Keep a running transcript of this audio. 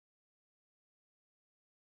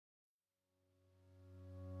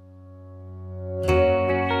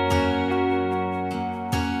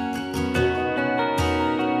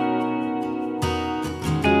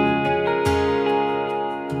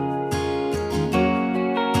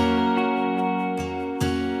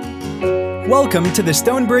Welcome to the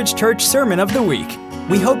Stonebridge Church Sermon of the Week.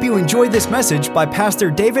 We hope you enjoy this message by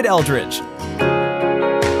Pastor David Eldridge. We're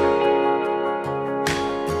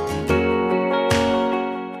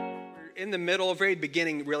in the middle, very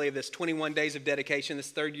beginning really of this 21 days of dedication.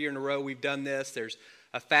 This third year in a row we've done this. There's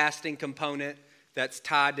a fasting component that's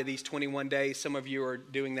tied to these 21 days. Some of you are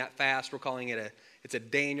doing that fast. We're calling it it's a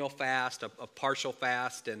Daniel fast, a partial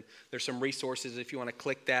fast, and there's some resources if you want to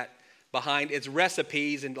click that behind. It's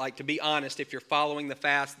recipes, and like, to be honest, if you're following the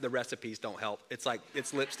fast, the recipes don't help. It's like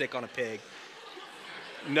it's lipstick on a pig.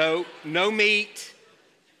 No meat,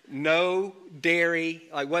 no dairy.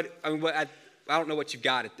 Like I don't know what you've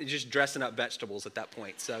got. It's just dressing up vegetables at that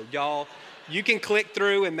point. So y'all, you can click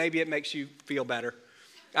through and maybe it makes you feel better.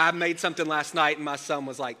 I made something last night and my son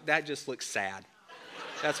was like, "That just looks sad."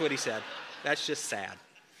 That's what he said. That's just sad.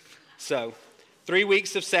 So 3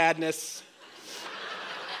 weeks of sadness.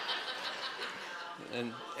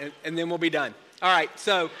 And then we'll be done. All right,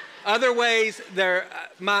 so other ways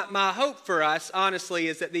my hope for us, honestly,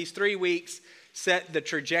 is that these 3 weeks set the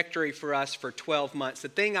trajectory for us for 12 months. The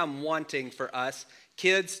thing I'm wanting for us,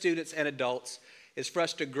 kids, students, and adults, is for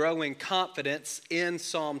us to grow in confidence in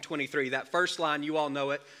Psalm 23. That first line, you all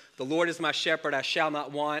know it. "The Lord is my shepherd, I shall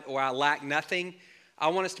not want," or "I lack nothing." I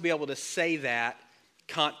want us to be able to say that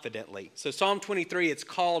confidently. So Psalm 23, it's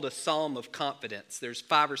called a psalm of confidence. There's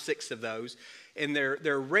 5 or 6 of those. And they're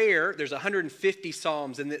rare. There's 150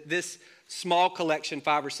 psalms, and this small collection,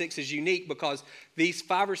 5 or 6, is unique because these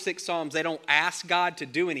 5 or 6 psalms, they don't ask God to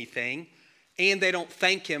do anything, and they don't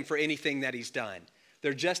thank Him for anything that He's done.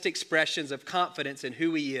 They're just expressions of confidence in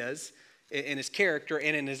who He is, in His character,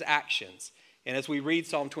 and in His actions. And as we read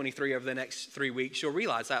Psalm 23 over the next 3 weeks, you'll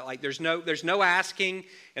realize that there's no asking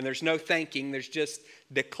and there's no thanking. There's just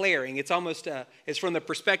declaring. It's almost it's from the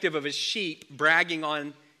perspective of a sheep bragging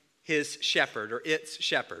on his shepherd or its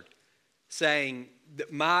shepherd, saying,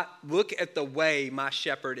 "Look at the way my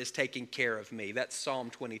shepherd is taking care of me." That's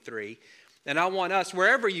Psalm 23. And I want us,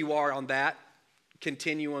 wherever you are on that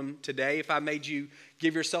continuum today, if I made you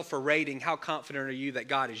give yourself a rating, how confident are you that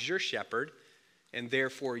God is your shepherd and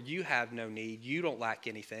therefore you have no need, you don't lack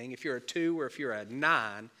anything? If you're a 2 or if you're a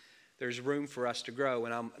 9, there's room for us to grow.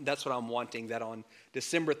 And that's what I'm wanting, that on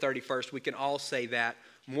December 31st, we can all say that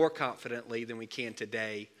more confidently than we can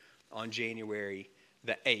today on January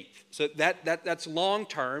the 8th. So that's long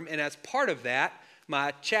term, and as part of that,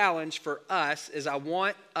 my challenge for us is I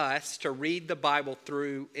want us to read the Bible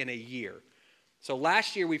through in a year. So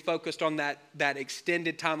last year we focused on that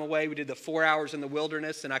extended time away. We did the 4 hours in the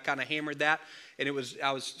wilderness, and I kind of hammered that, and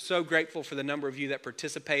I was so grateful for the number of you that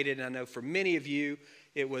participated, and I know for many of you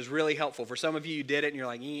it was really helpful. For some of you did it and you're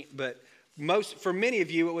like, but for many of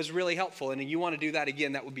you it was really helpful, and you want to do that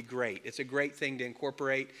again, that would be great. It's a great thing to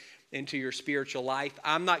incorporate into your spiritual life.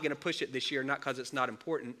 I'm not going to push it this year, not because it's not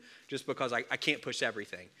important, just because I can't push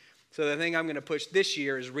everything. So the thing I'm going to push this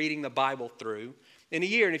year is reading the Bible through in a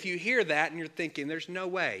year. And if you hear that and you're thinking, there's no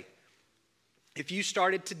way. If you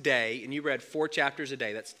started today and you read 4 chapters a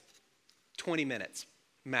day, that's 20 minutes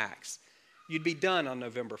max, you'd be done on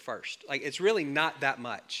November 1st. It's really not that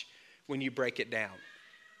much when you break it down.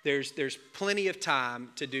 There's plenty of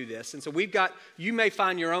time to do this. And so you may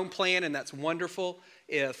find your own plan, and that's wonderful.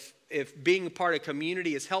 If being a part of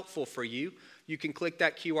community is helpful for you, you can click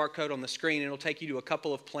that QR code on the screen, and it'll take you to a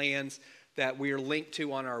couple of plans that we are linked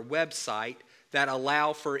to on our website that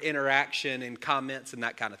allow for interaction and comments and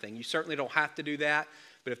that kind of thing. You certainly don't have to do that,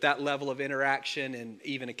 but if that level of interaction and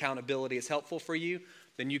even accountability is helpful for you,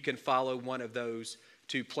 then you can follow one of those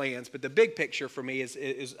 2 plans. But the big picture for me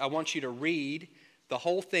is I want you to read the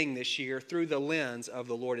whole thing this year through the lens of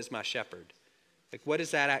 "the Lord is my shepherd." What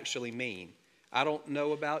does that actually mean? I don't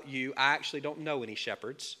know about you. I actually don't know any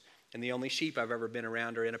shepherds, and the only sheep I've ever been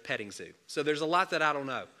around are in a petting zoo. So there's a lot that I don't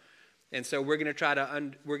know. And so we're going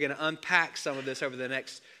to unpack some of this over the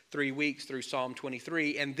next 3 weeks through Psalm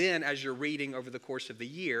 23. And then as you're reading over the course of the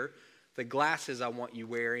year, the glasses I want you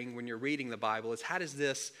wearing when you're reading the Bible is, how does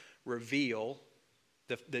this reveal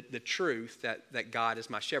the truth that God is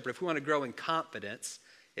my shepherd? If we want to grow in confidence,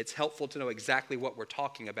 it's helpful to know exactly what we're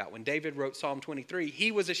talking about. When David wrote Psalm 23,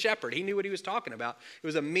 he was a shepherd. He knew what he was talking about. It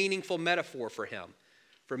was a meaningful metaphor for him.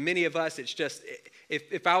 For many of us, it's just,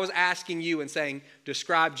 if I was asking you and saying,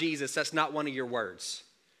 describe Jesus, that's not one of your words.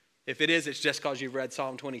 If it is, it's just because you've read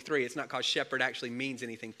Psalm 23. It's not because shepherd actually means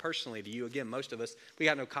anything personally to you. Again, most of us, we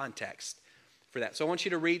got no context for that. So I want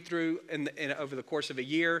you to read through over the course of a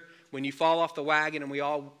year. When you fall off the wagon, and we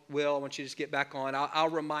all will, I want you to just get back on. I'll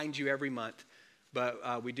remind you every month.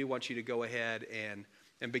 But we do want you to go ahead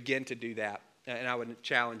and begin to do that. And I would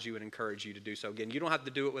challenge you and encourage you to do so. Again, you don't have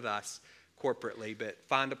to do it with us. corporately, but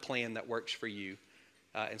find a plan that works for you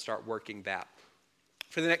and start working that.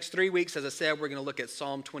 For the next 3 weeks, as I said, we're going to look at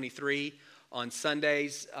Psalm 23 on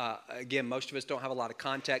Sundays. Again, most of us don't have a lot of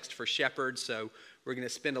context for shepherds, so we're going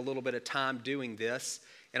to spend a little bit of time doing this.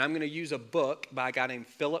 And I'm going to use a book by a guy named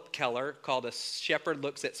Philip Keller called A Shepherd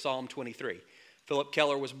Looks at Psalm 23. Philip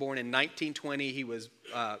Keller was born in 1920. He was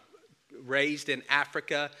raised in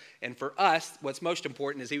Africa. And for us, what's most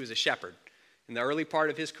important is he was a shepherd. In the early part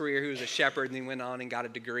of his career, he was a shepherd, and then went on and got a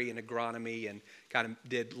degree in agronomy and kind of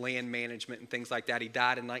did land management and things like that. He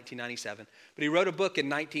died in 1997. But he wrote a book in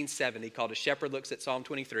 1970 called A Shepherd Looks at Psalm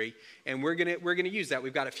 23, and we're gonna use that.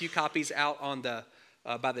 We've got a few copies out on the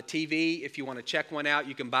by the TV. If you want to check one out,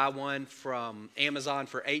 you can buy one from Amazon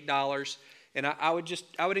for $8. And I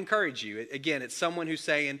would encourage you. Again, it's someone who's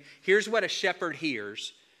saying, here's what a shepherd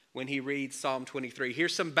hears when he reads Psalm 23.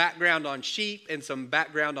 Here's some background on sheep and some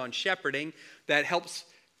background on shepherding that helps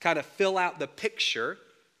kind of fill out the picture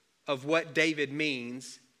of what David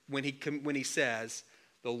means when he says,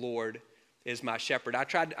 the Lord is my shepherd.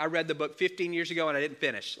 I read the book 15 years ago and I didn't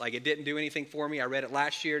finish. Like, it didn't do anything for me. I read it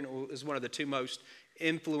last year and it was one of the two most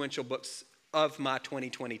influential books of my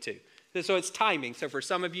 2022. So it's timing. So for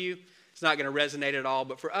some of you, it's not going to resonate at all.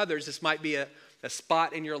 But for others, this might be a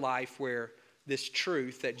spot in your life where this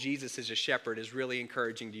truth that Jesus is a shepherd is really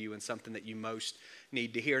encouraging to you and something that you most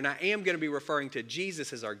need to hear. And I am going to be referring to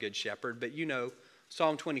Jesus as our good shepherd, but you know,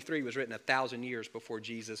 Psalm 23 was written 1,000 years before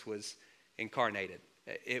Jesus was incarnated.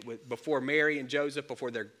 It was before Mary and Joseph,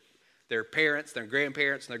 before their parents, their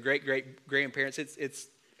grandparents, and their great-great-grandparents. It's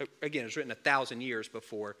written 1,000 years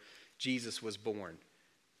before Jesus was born.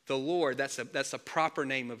 The Lord, that's a proper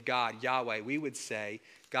name of God, Yahweh. We would say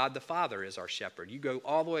God the Father is our shepherd. You go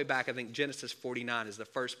all the way back, I think Genesis 49 is the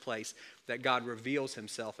first place that God reveals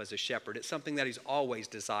himself as a shepherd. It's something that he's always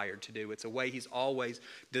desired to do. It's a way he's always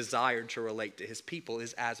desired to relate to his people,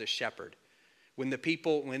 is as a shepherd. When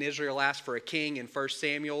Israel asked for a king in 1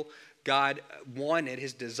 Samuel, God wanted,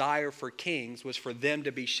 his desire for kings was for them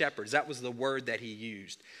to be shepherds. That was the word that he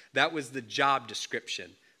used. That was the job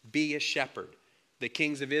description. Be a shepherd. The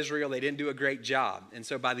kings of Israel, they didn't do a great job. And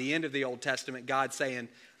so by the end of the Old Testament, God's saying,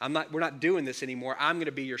 we're not doing this anymore. I'm going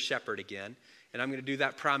to be your shepherd again. And I'm going to do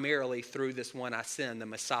that primarily through this one I send, the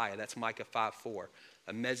Messiah. That's Micah 5:4,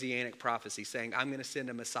 a messianic prophecy saying, I'm going to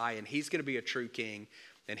send a Messiah, and he's going to be a true king,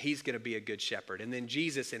 and he's going to be a good shepherd. And then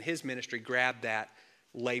Jesus in his ministry grabbed that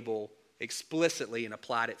label explicitly and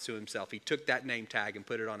applied it to himself. He took that name tag and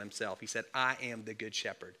put it on himself. He said, I am the good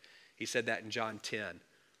shepherd. He said that in John 10.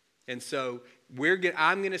 And so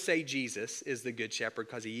I'm going to say Jesus is the good shepherd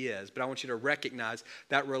because he is, but I want you to recognize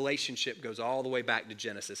that relationship goes all the way back to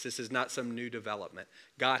Genesis. This is not some new development.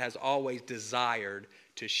 God has always desired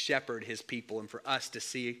to shepherd his people and for us to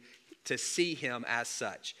see him as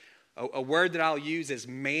such. A word that I'll use is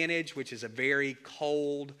manage, which is a very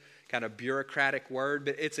cold, kind of bureaucratic word,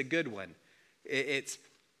 but it's a good one. It's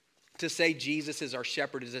to say Jesus is our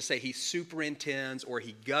shepherd is to say he superintends or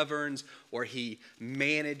he governs or he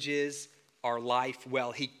manages our life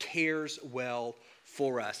well. He cares well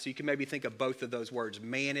for us. So you can maybe think of both of those words,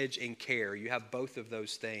 manage and care. You have both of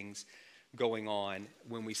those things going on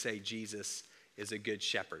when we say Jesus is a good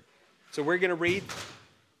shepherd. So we're going to read.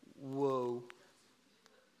 Whoa.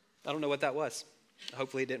 I don't know what that was.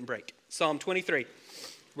 Hopefully it didn't break. Psalm 23.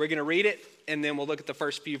 We're going to read it and then we'll look at the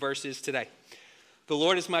first few verses today. The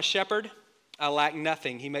Lord is my shepherd, I lack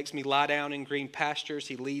nothing. He makes me lie down in green pastures.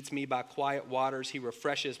 He leads me by quiet waters. He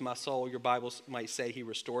refreshes my soul. Your Bible might say he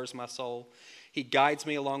restores my soul. He guides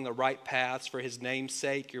me along the right paths for his name's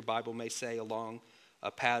sake. Your Bible may say along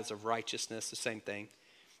paths of righteousness, the same thing.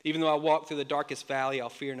 Even though I walk through the darkest valley, I'll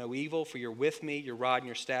fear no evil, for you're with me. Your rod and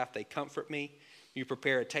your staff, they comfort me. You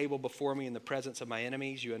prepare a table before me in the presence of my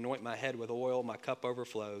enemies. You anoint my head with oil. My cup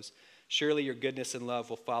overflows. Surely your goodness and love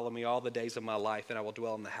will follow me all the days of my life, and I will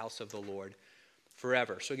dwell in the house of the Lord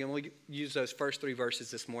forever. So again, we'll use those first three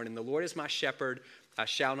verses this morning. The Lord is my shepherd. I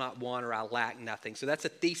shall not want or I lack nothing. So that's a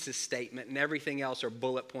thesis statement, and everything else are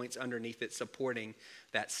bullet points underneath it supporting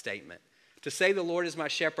that statement. To say the Lord is my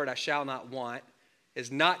shepherd, I shall not want,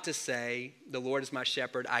 is not to say the Lord is my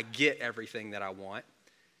shepherd, I get everything that I want.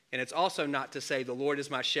 And it's also not to say the Lord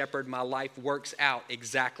is my shepherd, my life works out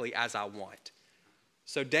exactly as I want.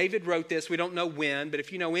 So David wrote this, we don't know when, but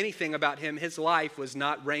if you know anything about him, his life was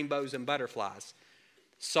not rainbows and butterflies.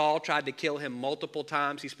 Saul tried to kill him multiple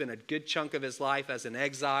times. He spent a good chunk of his life as an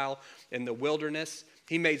exile in the wilderness.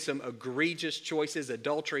 He made some egregious choices,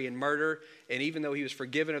 adultery and murder. And even though he was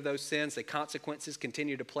forgiven of those sins, the consequences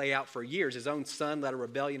continued to play out for years. His own son led a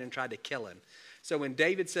rebellion and tried to kill him. So when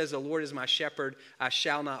David says, the Lord is my shepherd, I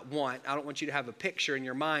shall not want, I don't want you to have a picture in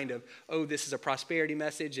your mind of, oh, this is a prosperity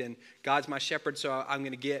message and God's my shepherd, so I'm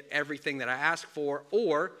going to get everything that I ask for,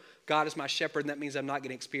 or God is my shepherd and that means I'm not going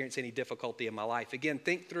to experience any difficulty in my life. Again,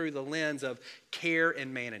 think through the lens of care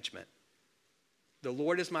and management. The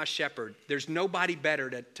Lord is my shepherd. There's nobody better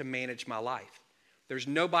to manage my life. There's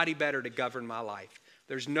nobody better to govern my life.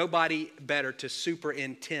 There's nobody better to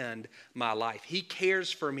superintend my life. He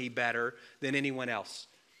cares for me better than anyone else.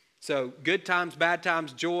 So good times, bad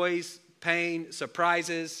times, joys, pain,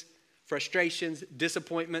 surprises, frustrations,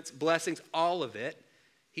 disappointments, blessings, all of it,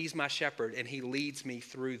 He's my shepherd and He leads me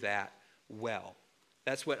through that well.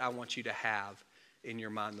 That's what I want you to have in your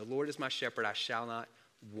mind. The Lord is my shepherd, I shall not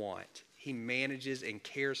want. He manages and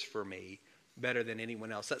cares for me better than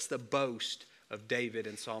anyone else. That's the boast of David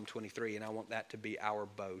in Psalm 23, and I want that to be our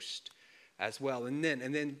boast as well. And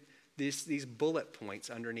then these bullet points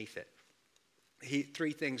underneath it.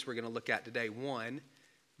 Three things we're going to look at today. One,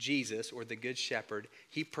 Jesus, or the Good Shepherd,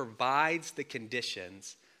 He provides the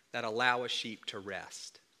conditions that allow a sheep to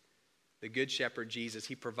rest. The Good Shepherd, Jesus,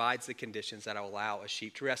 He provides the conditions that allow a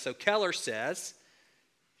sheep to rest. So Keller says,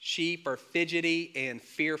 sheep are fidgety and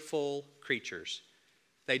fearful creatures.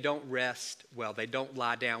 They don't rest well. They don't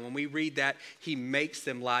lie down. When we read that, He makes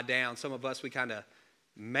them lie down. Some of us, we kind of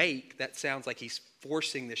make, that sounds like He's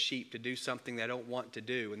forcing the sheep to do something they don't want to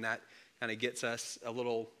do. And that kind of gets us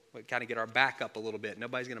kind of get our back up a little bit.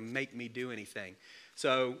 Nobody's going to make me do anything.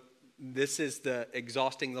 So this is the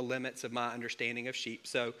exhausting the limits of my understanding of sheep.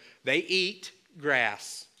 So they eat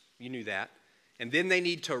grass. You knew that. And then they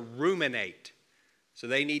need to ruminate. So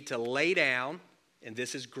they need to lay down, and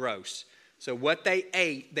this is gross. So what they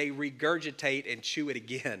ate, they regurgitate and chew it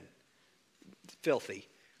again. It's filthy.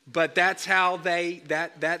 But that's how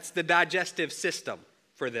that's the digestive system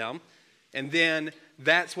for them. And then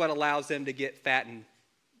that's what allows them to get fat and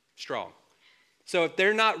strong. So if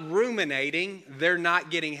they're not ruminating, they're not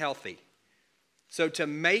getting healthy. So to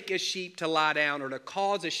make a sheep to lie down or to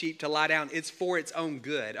cause a sheep to lie down, it's for its own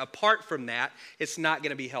good. Apart from that, it's not going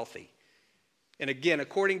to be healthy. And again,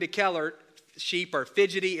 according to Keller, sheep are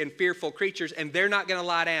fidgety and fearful creatures, and they're not going to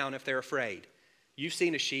lie down if they're afraid. You've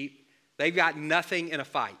seen a sheep. They've got nothing in a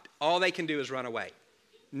fight. All they can do is run away.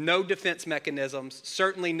 No defense mechanisms,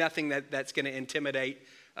 certainly nothing that's going to intimidate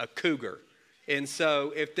a cougar. And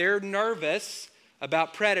so if they're nervous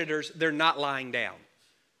about predators, they're not lying down.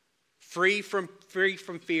 Free from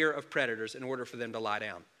fear of predators in order for them to lie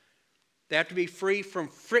down. They have to be free from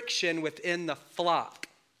friction within the flock.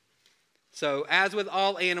 So as with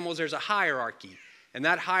all animals, there's a hierarchy. And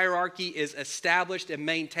that hierarchy is established and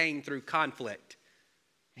maintained through conflict.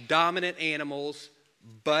 Dominant animals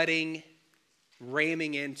butting,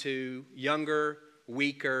 ramming into younger,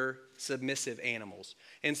 weaker, submissive animals.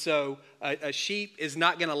 And so a sheep is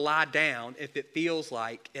not going to lie down if it feels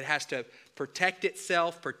like it has to protect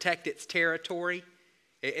itself, protect its territory.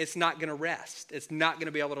 It's not going to rest. It's not going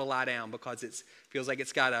to be able to lie down because it feels like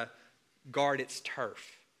it's got to guard its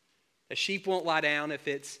turf. A sheep won't lie down if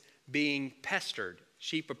it's being pestered.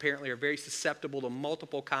 Sheep apparently are very susceptible to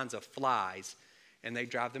multiple kinds of flies, and they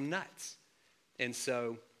drive them nuts. And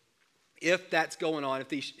so if that's going on, if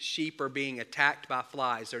these sheep are being attacked by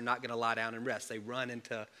flies, they're not going to lie down and rest. They run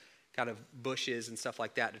into kind of bushes and stuff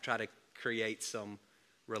like that to try to create some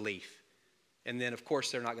relief. And then, of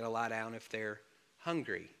course, they're not going to lie down if they're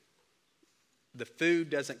hungry. The food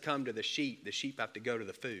doesn't come to the sheep. The sheep have to go to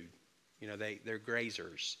the food. You know, they're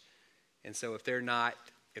grazers. And so if they're not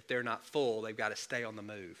full, they've got to stay on the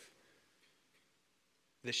move.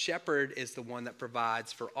 The shepherd is the one that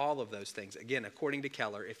provides for all of those things. Again, according to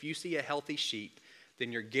Keller, if you see a healthy sheep,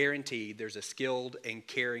 then you're guaranteed there's a skilled and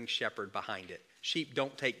caring shepherd behind it. Sheep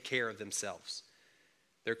don't take care of themselves.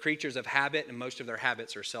 They're creatures of habit, and most of their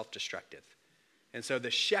habits are self-destructive. And so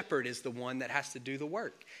the shepherd is the one that has to do the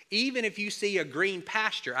work. Even if you see a green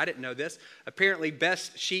pasture, I didn't know this, apparently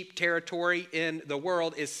best sheep territory in the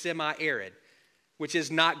world is semi-arid, which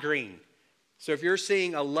is not green. So if you're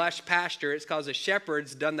seeing a lush pasture, it's because the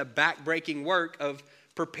shepherd's done the back-breaking work of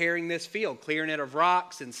preparing this field, clearing it of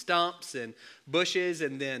rocks and stumps and bushes,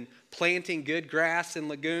 and then planting good grass and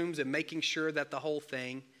legumes and making sure that the whole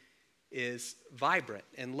thing is vibrant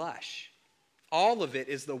and lush. All of it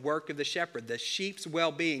is the work of the shepherd. The sheep's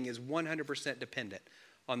well-being is 100% dependent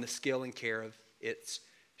on the skill and care of its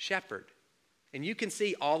shepherd. And you can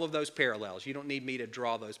see all of those parallels. You don't need me to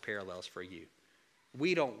draw those parallels for you.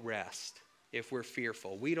 We don't rest if we're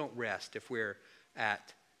fearful. We don't rest if we're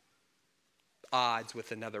at odds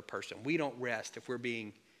with another person. We don't rest if we're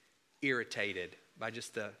being irritated by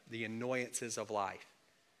just the annoyances of life.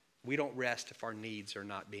 We don't rest if our needs are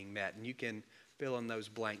not being met. And you can Fill in those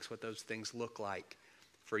blanks, what those things look like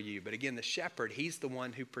for you. But again, the shepherd, he's the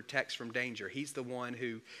one who protects from danger. He's the one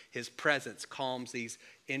who, his presence calms these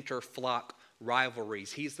inter-flock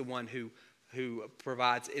rivalries. He's the one who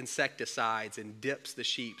provides insecticides and dips the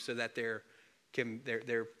sheep so that they're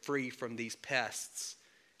free from these pests.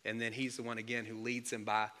 And then he's the one, again, who leads them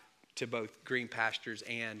to both green pastures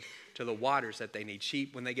and to the waters that they need.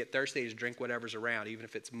 Sheep, when they get thirsty, they just drink whatever's around, even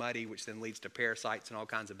if it's muddy, which then leads to parasites and all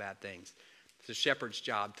kinds of bad things. It's a shepherd's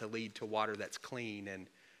job to lead to water that's clean and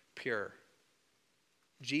pure.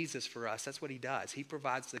 Jesus, for us, that's what he does. He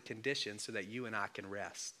provides the conditions so that you and I can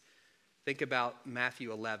rest. Think about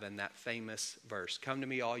Matthew 11, that famous verse. Come to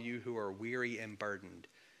me, all you who are weary and burdened,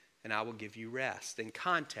 and I will give you rest. In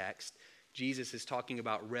context, Jesus is talking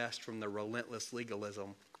about rest from the relentless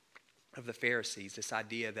legalism of the Pharisees, this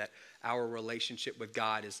idea that our relationship with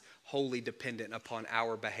God is wholly dependent upon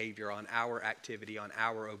our behavior, on our activity, on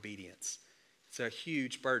our obedience. It's a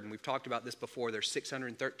huge burden. We've talked about this before. There's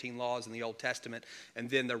 613 laws in the Old Testament, and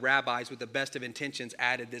then the rabbis, with the best of intentions,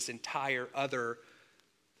 added this entire other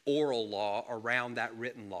oral law around that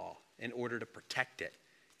written law in order to protect it.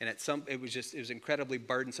 And it was incredibly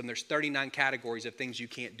burdensome. There's 39 categories of things you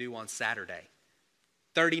can't do on Saturday.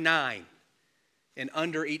 39. And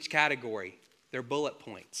under each category, there are bullet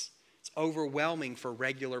points. It's overwhelming for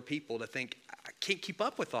regular people to think, I can't keep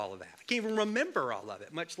up with all of that. I can't even remember all of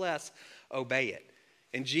it, much less obey it.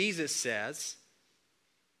 And Jesus says,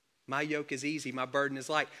 my yoke is easy, my burden is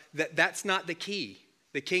light. That's not the key.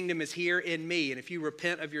 The kingdom is here in me. And if you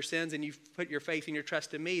repent of your sins and you put your faith and your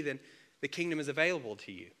trust in me, then the kingdom is available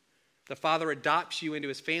to you. The Father adopts you into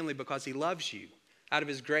his family because he loves you. Out of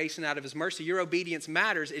his grace and out of his mercy, your obedience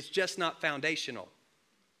matters. It's just not foundational.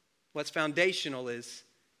 What's foundational is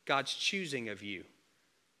God's choosing of you.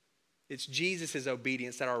 It's Jesus'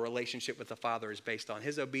 obedience that our relationship with the Father is based on.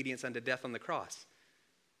 His obedience unto death on the cross.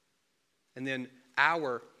 And then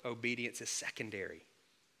our obedience is secondary.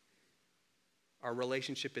 Our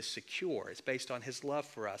relationship is secure. It's based on his love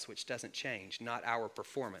for us, which doesn't change, not our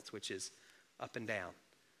performance, which is up and down.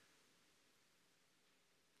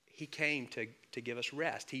 He came to give us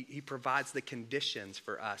rest. He provides the conditions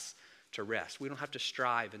for us to rest. We don't have to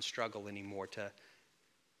strive and struggle anymore to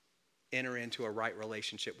enter into a right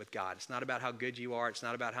relationship with God. It's not about how good you are. It's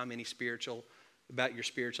not about how many about your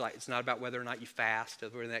spiritual life. It's not about whether or not you fast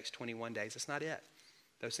over the next 21 days. It's not it.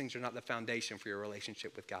 Those things are not the foundation for your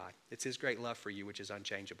relationship with God. It's his great love for you, which is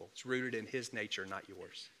unchangeable. It's rooted in his nature, not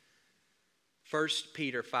yours. 1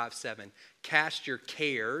 Peter 5:7, cast your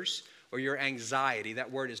cares or your anxiety.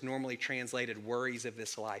 That word is normally translated worries of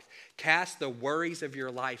this life. Cast the worries of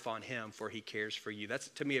your life on him, for he cares for you. That's,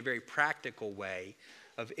 to me, a very practical way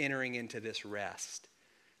of entering into this rest.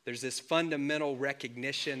 There's this fundamental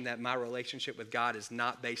recognition that my relationship with God is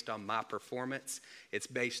not based on my performance. It's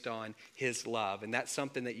based on his love. And that's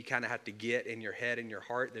something that you kind of have to get in your head and your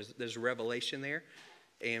heart. There's revelation there.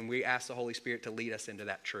 And we ask the Holy Spirit to lead us into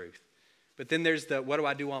that truth. But then there's what do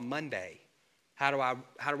I do on Monday? How do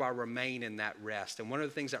I remain in that rest? And one of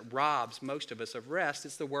the things that robs most of us of rest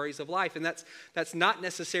is the worries of life. And that's not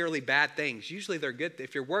necessarily bad things. Usually they're good.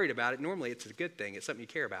 If you're worried about it, normally it's a good thing. It's something you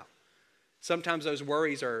care about. Sometimes those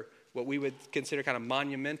worries are what we would consider kind of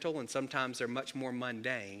monumental, and sometimes they're much more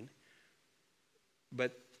mundane.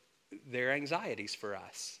 But they're anxieties for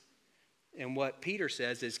us. And what Peter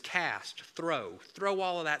says is cast, throw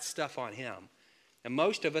all of that stuff on him. And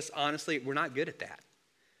most of us, honestly, we're not good at that.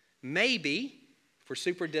 Maybe if we're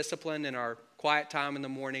super disciplined in our quiet time in the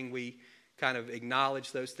morning, we kind of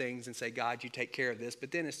acknowledge those things and say, God, you take care of this.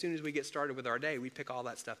 But then as soon as we get started with our day, we pick all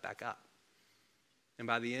that stuff back up. And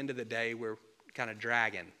by the end of the day, we're kind of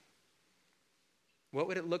dragging. What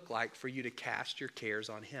would it look like for you to cast your cares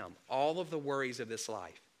on him? All of the worries of this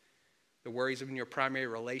life, the worries in your primary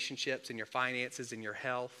relationships, in your finances, in your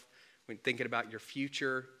health, when thinking about your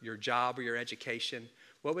future, your job, or your education,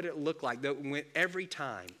 what would it look like that when every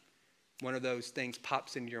time one of those things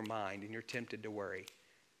pops into your mind and you're tempted to worry,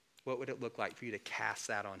 what would it look like for you to cast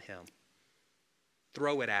that on him?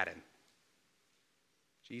 Throw it at him.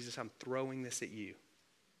 Jesus, I'm throwing this at you.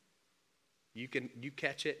 You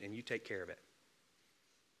catch it and you take care of it.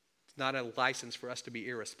 It's not a license for us to be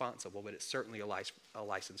irresponsible, but it's certainly a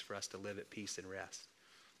license for us to live at peace and rest.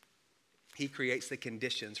 He creates the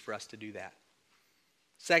conditions for us to do that.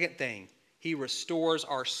 Second thing, he restores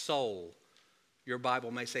our soul. Your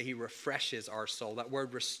Bible may say he refreshes our soul. That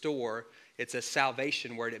word restore, it's a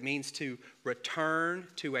salvation word. It means to return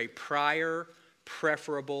to a prior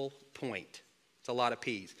preferable point. It's a lot of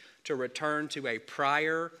P's. To return to a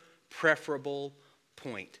prior preferable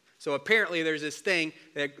point. So apparently there's this thing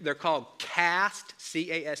that they're called cast,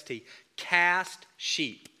 C-A-S-T, cast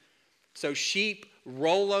sheep. So sheep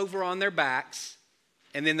roll over on their backs,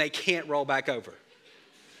 and then they can't roll back over.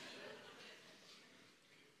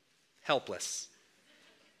 Helpless.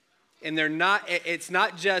 And it's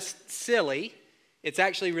not just silly, it's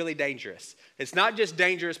actually really dangerous. It's not just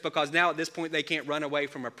dangerous because now at this point they can't run away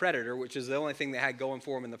from a predator, which is the only thing they had going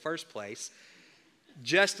for them in the first place.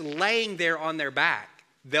 Just laying there on their back,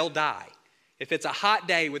 they'll die. If it's a hot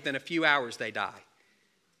day, within a few hours they die.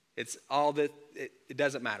 It's all that, it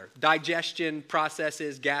doesn't matter. Digestion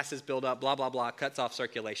processes, gases build up, blah, blah, blah, cuts off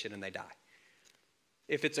circulation and they die.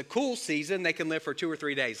 If it's a cool season, they can live for 2 or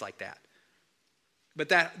 3 days like that. But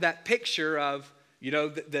that picture of,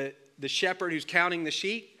 the shepherd who's counting the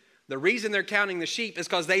sheep, the reason they're counting the sheep is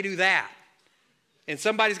because they do that. And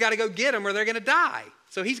somebody's got to go get them or they're going to die.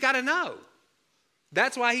 So he's got to know.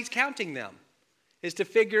 That's why he's counting them, is to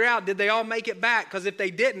figure out, did they all make it back? Because if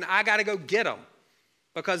they didn't, I got to go get them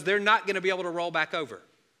because they're not going to be able to roll back over.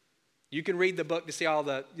 You can read the book to see all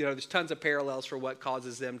the, there's tons of parallels for what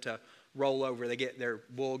causes them to roll over. Their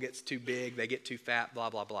wool gets too big, they get too fat, blah,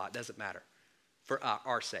 blah, blah. It doesn't matter for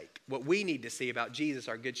our sake. What we need to see about Jesus,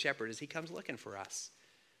 our good shepherd, is he comes looking for us.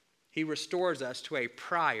 He restores us to a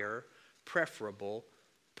prior, preferable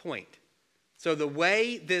point. So the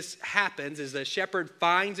way this happens is the shepherd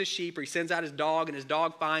finds a sheep, or he sends out his dog, and his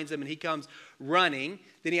dog finds him, and he comes running.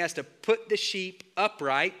 Then he has to put the sheep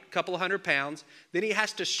upright, a couple of 100 pounds. Then he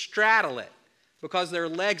has to straddle it because their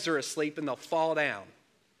legs are asleep and they'll fall down.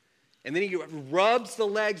 And then he rubs the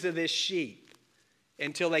legs of this sheep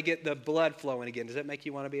until they get the blood flowing again. Does that make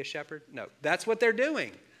you want to be a shepherd? No. That's what they're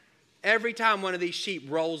doing. Every time one of these sheep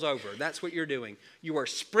rolls over, that's what you're doing. You are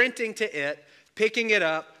sprinting to it, picking it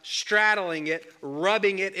up, straddling it,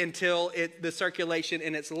 rubbing it until the circulation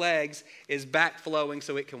in its legs is back flowing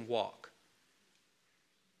so it can walk.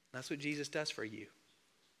 That's what Jesus does for you.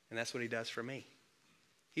 And that's what he does for me.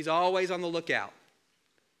 He's always on the lookout.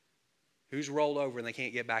 Who's rolled over and they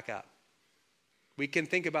can't get back up? We can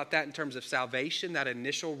think about that in terms of salvation, that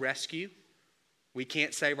initial rescue. We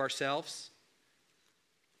can't save ourselves.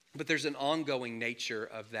 But there's an ongoing nature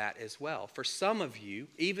of that as well. For some of you,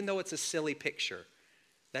 even though it's a silly picture,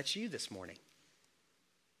 that's you this morning.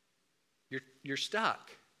 You're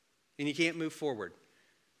stuck and you can't move forward.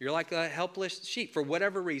 You're like a helpless sheep. For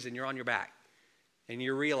whatever reason, you're on your back and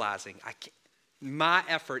you're realizing, my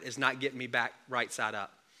effort is not getting me back right side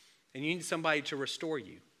up. And you need somebody to restore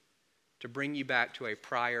you, to bring you back to a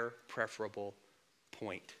prior preferable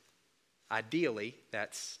point. Ideally,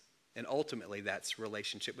 and ultimately, that's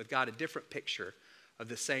relationship with God, a different picture of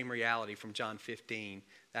the same reality from John 15,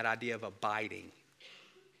 that idea of abiding.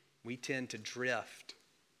 We tend to drift.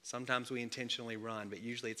 Sometimes we intentionally run, but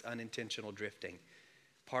usually it's unintentional drifting.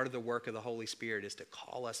 Part of the work of the Holy Spirit is to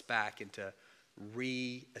call us back and to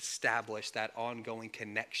reestablish that ongoing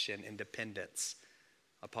connection and dependence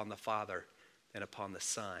upon the Father and upon the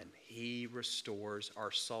Son. He restores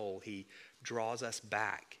our soul. He draws us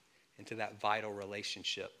back into that vital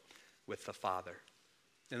relationship with the Father.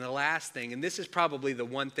 And the last thing, and this is probably the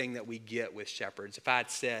one thing that we get with shepherds. If I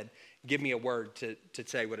had said, give me a word to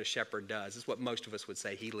say what a shepherd does, it's what most of us would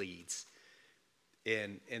say, he leads.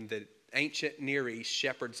 In the ancient Near East,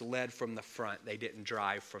 shepherds led from the front. They didn't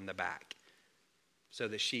drive from the back. So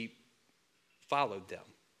the sheep followed them.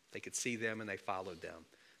 They could see them and they followed them.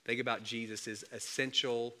 Think about Jesus'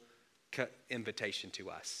 essential invitation to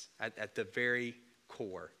us at the very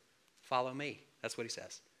core. Follow me. That's what he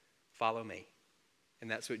says. Follow me. And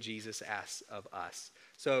that's what Jesus asks of us.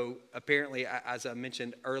 So apparently, as I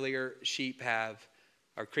mentioned earlier, sheep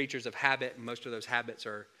are creatures of habit, and most of those habits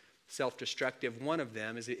are self-destructive. One of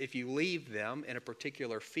them is if you leave them in a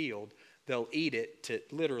particular field, they'll eat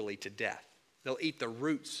it literally to death. They'll eat the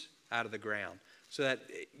roots out of the ground. So that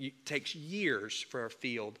it takes years for a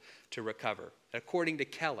field to recover. According to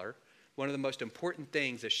Keller, one of the most important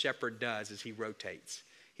things a shepherd does is he rotates.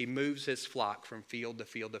 He moves his flock from field to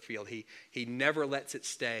field to field. He never lets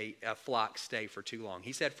a flock stay for too long.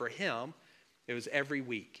 He said for him, it was every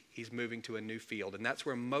week he's moving to a new field. And that's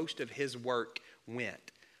where most of his work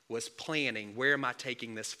went, was planning, where am I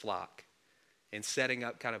taking this flock? And setting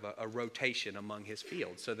up kind of a rotation among his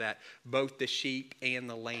fields so that both the sheep and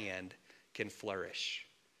the land can flourish.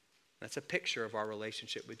 That's a picture of our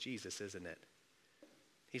relationship with Jesus, isn't it?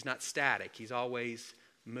 He's not static. He's always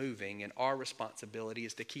moving, and our responsibility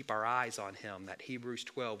is to keep our eyes on him. That Hebrews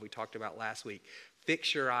 12 we talked about last week.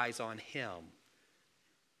 Fix your eyes on him.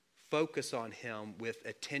 Focus on him with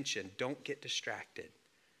attention. Don't get distracted.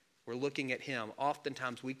 We're looking at him.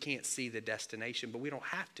 Oftentimes we can't see the destination, but we don't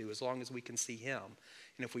have to as long as we can see him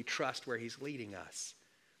and if we trust where he's leading us.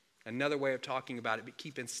 Another way of talking about it, but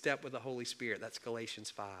keep in step with the Holy Spirit. That's Galatians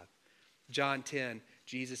 5. John 10,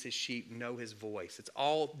 Jesus' sheep know his voice. It's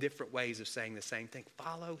all different ways of saying the same thing.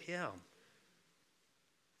 Follow him.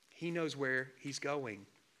 He knows where he's going.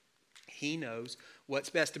 He knows what's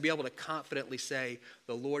best. To be able to confidently say,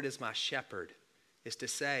 the Lord is my shepherd, is to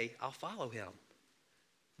say, I'll follow him.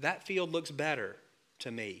 That field looks better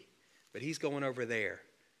to me, but he's going over there,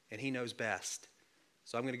 and he knows best.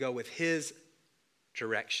 So I'm going to go with his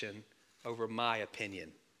direction over my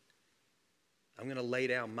opinion. I'm going to lay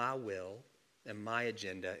down my will and my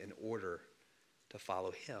agenda in order to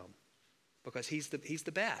follow him, because he's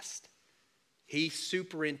the best. He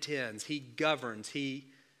superintends, he governs, he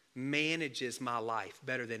manages my life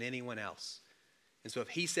better than anyone else. And so if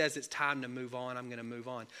he says it's time to move on, I'm going to move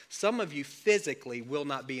on. Some of you physically will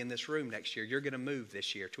not be in this room next year. You're going to move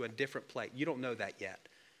this year to a different place. You don't know that yet,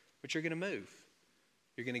 but you're going to move.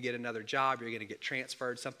 You're going to get another job. You're going to get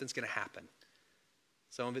transferred. Something's going to happen.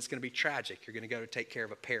 Some of it's going to be tragic. You're going to go to take care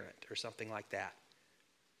of a parent or something like that.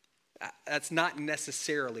 That's not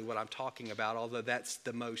necessarily what I'm talking about, although that's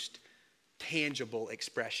the most tangible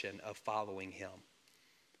expression of following him.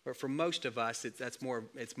 But for most of us, it's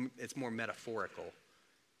more metaphorical.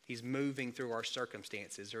 He's moving through our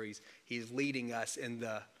circumstances, or he's leading us in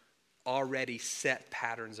the already set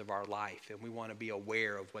patterns of our life, and we want to be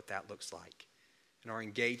aware of what that looks like. And our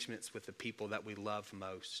engagements with the people that we love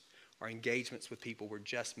most, our engagements with people we're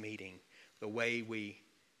just meeting, the way we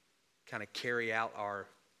kind of carry out our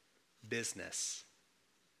business.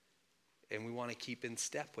 And we want to keep in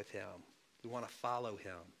step with him. We want to follow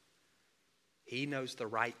him. He knows the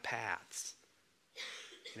right paths.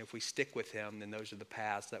 And if we stick with him, then those are the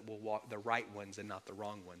paths that we'll walk, the right ones and not the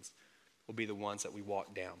wrong ones, will be the ones that we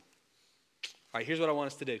walk down. All right, here's what I want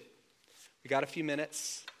us to do. We got a few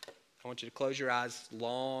minutes. I want you to close your eyes.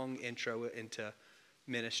 Long intro into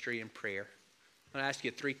ministry and prayer. I'm going to ask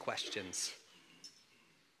you 3 questions.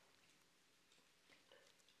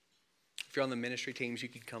 If you're on the ministry teams, you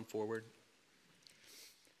can come forward.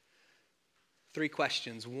 3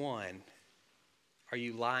 questions. 1, are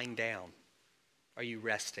you lying down? Are you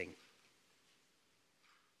resting? I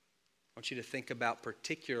want you to think about,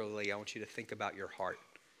 I want you to think about your heart.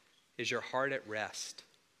 Is your heart at rest?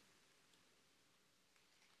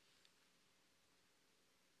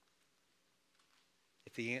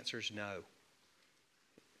 If the answer is no,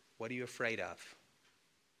 what are you afraid of?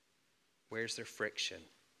 Where's there friction?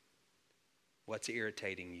 What's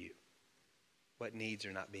irritating you? What needs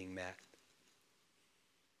are not being met?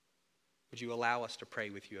 Would you allow us to pray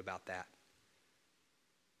with you about that?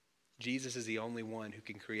 Jesus is the only one who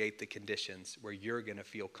can create the conditions where you're going to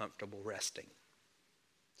feel comfortable resting.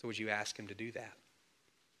 So would you ask him to do that?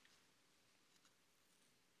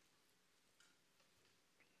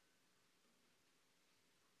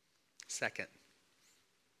 Second,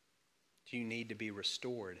 do you need to be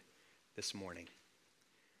restored this morning?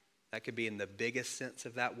 That could be in the biggest sense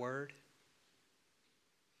of that word.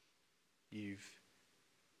 You're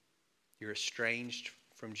estranged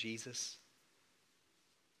from Jesus,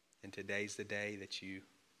 and today's the day that you're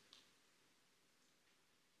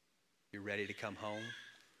ready to come home.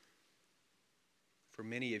 For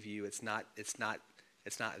many of you, it's not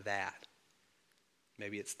that.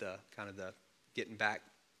 Maybe it's the kind of the getting back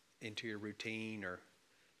into your routine, or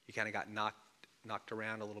you kind of got knocked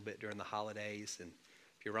around a little bit during the holidays, and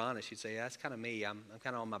if you're honest, you'd say, yeah, that's kind of me. I'm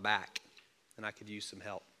kind of on my back, and I could use some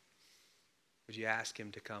help. Would you ask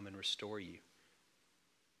him to come and restore you,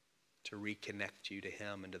 to reconnect you to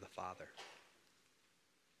him and to the Father?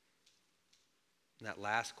 And that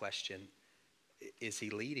last question, is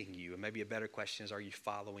he leading you? And maybe a better question is, are you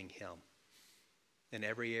following him? In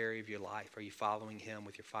every area of your life, are you following him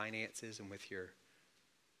with your finances and with your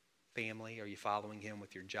family? Are you following him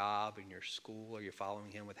with your job and your school? Are you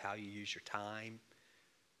following him with how you use your time?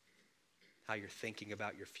 How you're thinking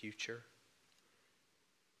about your future?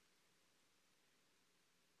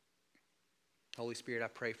 Holy Spirit, I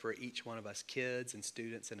pray for each one of us, kids and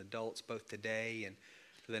students and adults, both today and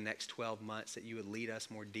for the next 12 months, that you would lead us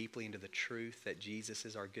more deeply into the truth that Jesus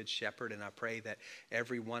is our good shepherd. And I pray that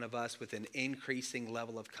every one of us with an increasing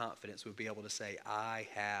level of confidence would be able to say, I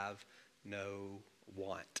have no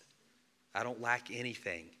want. I don't lack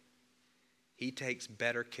anything. He takes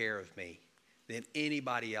better care of me than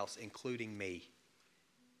anybody else, including me.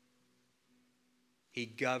 He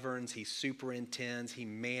governs, he superintends, he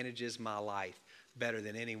manages my life better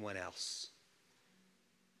than anyone else.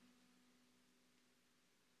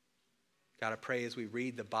 God, I pray as we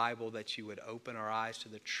read the Bible that you would open our eyes to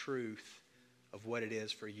the truth of what it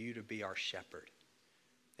is for you to be our shepherd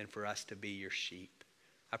and for us to be your sheep.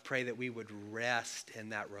 I pray that we would rest in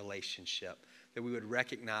that relationship, that we would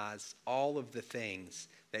recognize all of the things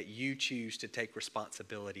that you choose to take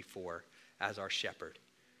responsibility for as our shepherd,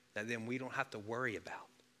 that then we don't have to worry about,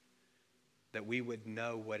 that we would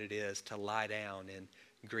know what it is to lie down in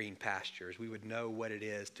green pastures. We would know what it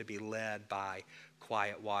is to be led by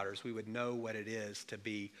quiet waters. We would know what it is to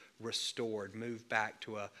be restored, moved back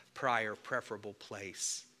to a prior preferable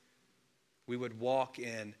place. We would walk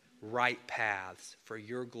in right paths for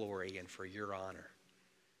your glory and for your honor.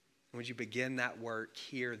 Would you begin that work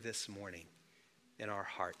here this morning in our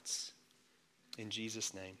hearts? In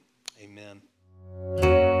Jesus' name, amen.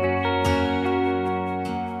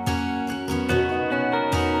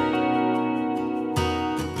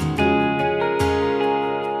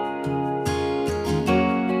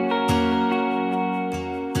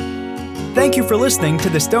 Thank you for listening to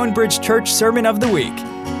the Stonebridge Church Sermon of the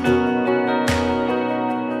Week.